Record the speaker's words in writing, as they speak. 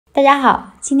大家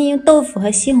好，今天用豆腐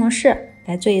和西红柿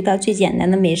来做一道最简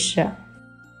单的美食。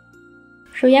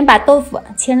首先把豆腐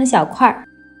切成小块，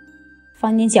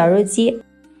放进绞肉机，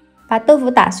把豆腐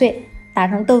打碎，打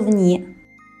成豆腐泥，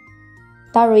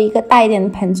倒入一个大一点的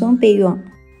盆中备用。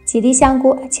几粒香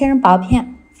菇切成薄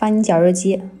片，放进绞肉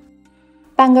机。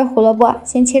半根胡萝卜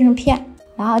先切成片，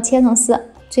然后切成丝，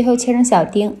最后切成小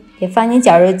丁，也放进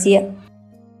绞肉机。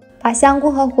把香菇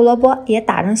和胡萝卜也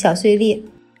打成小碎粒，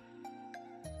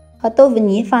和豆腐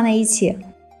泥放在一起，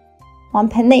往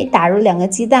盆内打入2个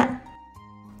鸡蛋、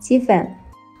鸡粉，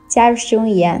加入食用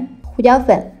盐、胡椒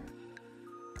粉，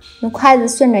用筷子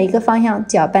顺着一个方向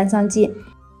搅拌上劲。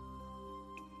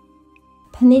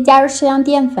盆内加入适量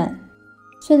淀粉，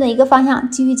顺着一个方向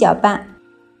继续搅拌。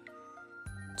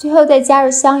最后再加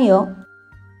入香油、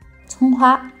葱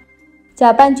花，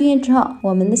搅拌均匀之后，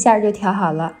我们的馅儿就调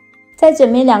好了。再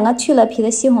准备2个去了皮的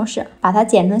西红柿，把它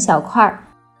剪成小块。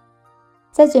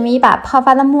再准备一把泡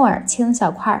发的木耳，切成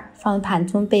小块，放入盘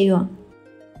中备用。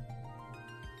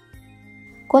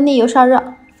锅内油烧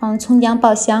热，放入葱姜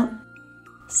爆香，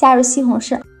下入西红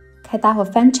柿，开大火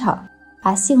翻炒，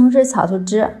把西红柿炒出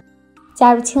汁，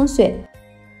加入清水。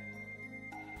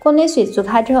锅内水煮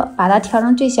开之后，把它调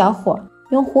成最小火，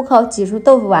用虎口挤出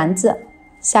豆腐丸子，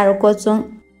下入锅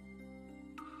中。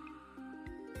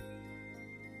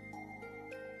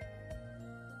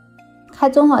开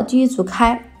中火继续煮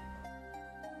开，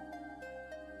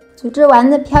煮至丸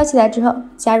子飘起来之后，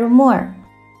加入木耳，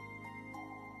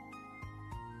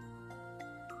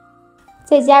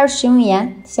再加入食用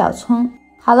盐、小葱。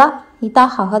好了，一道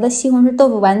好喝的西红柿豆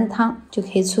腐丸子汤就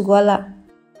可以出锅了。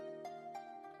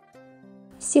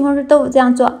西红柿豆腐这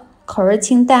样做，口味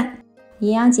清淡，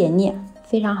营养解腻，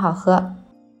非常好喝。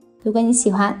如果你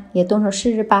喜欢，也动手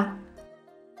试试吧。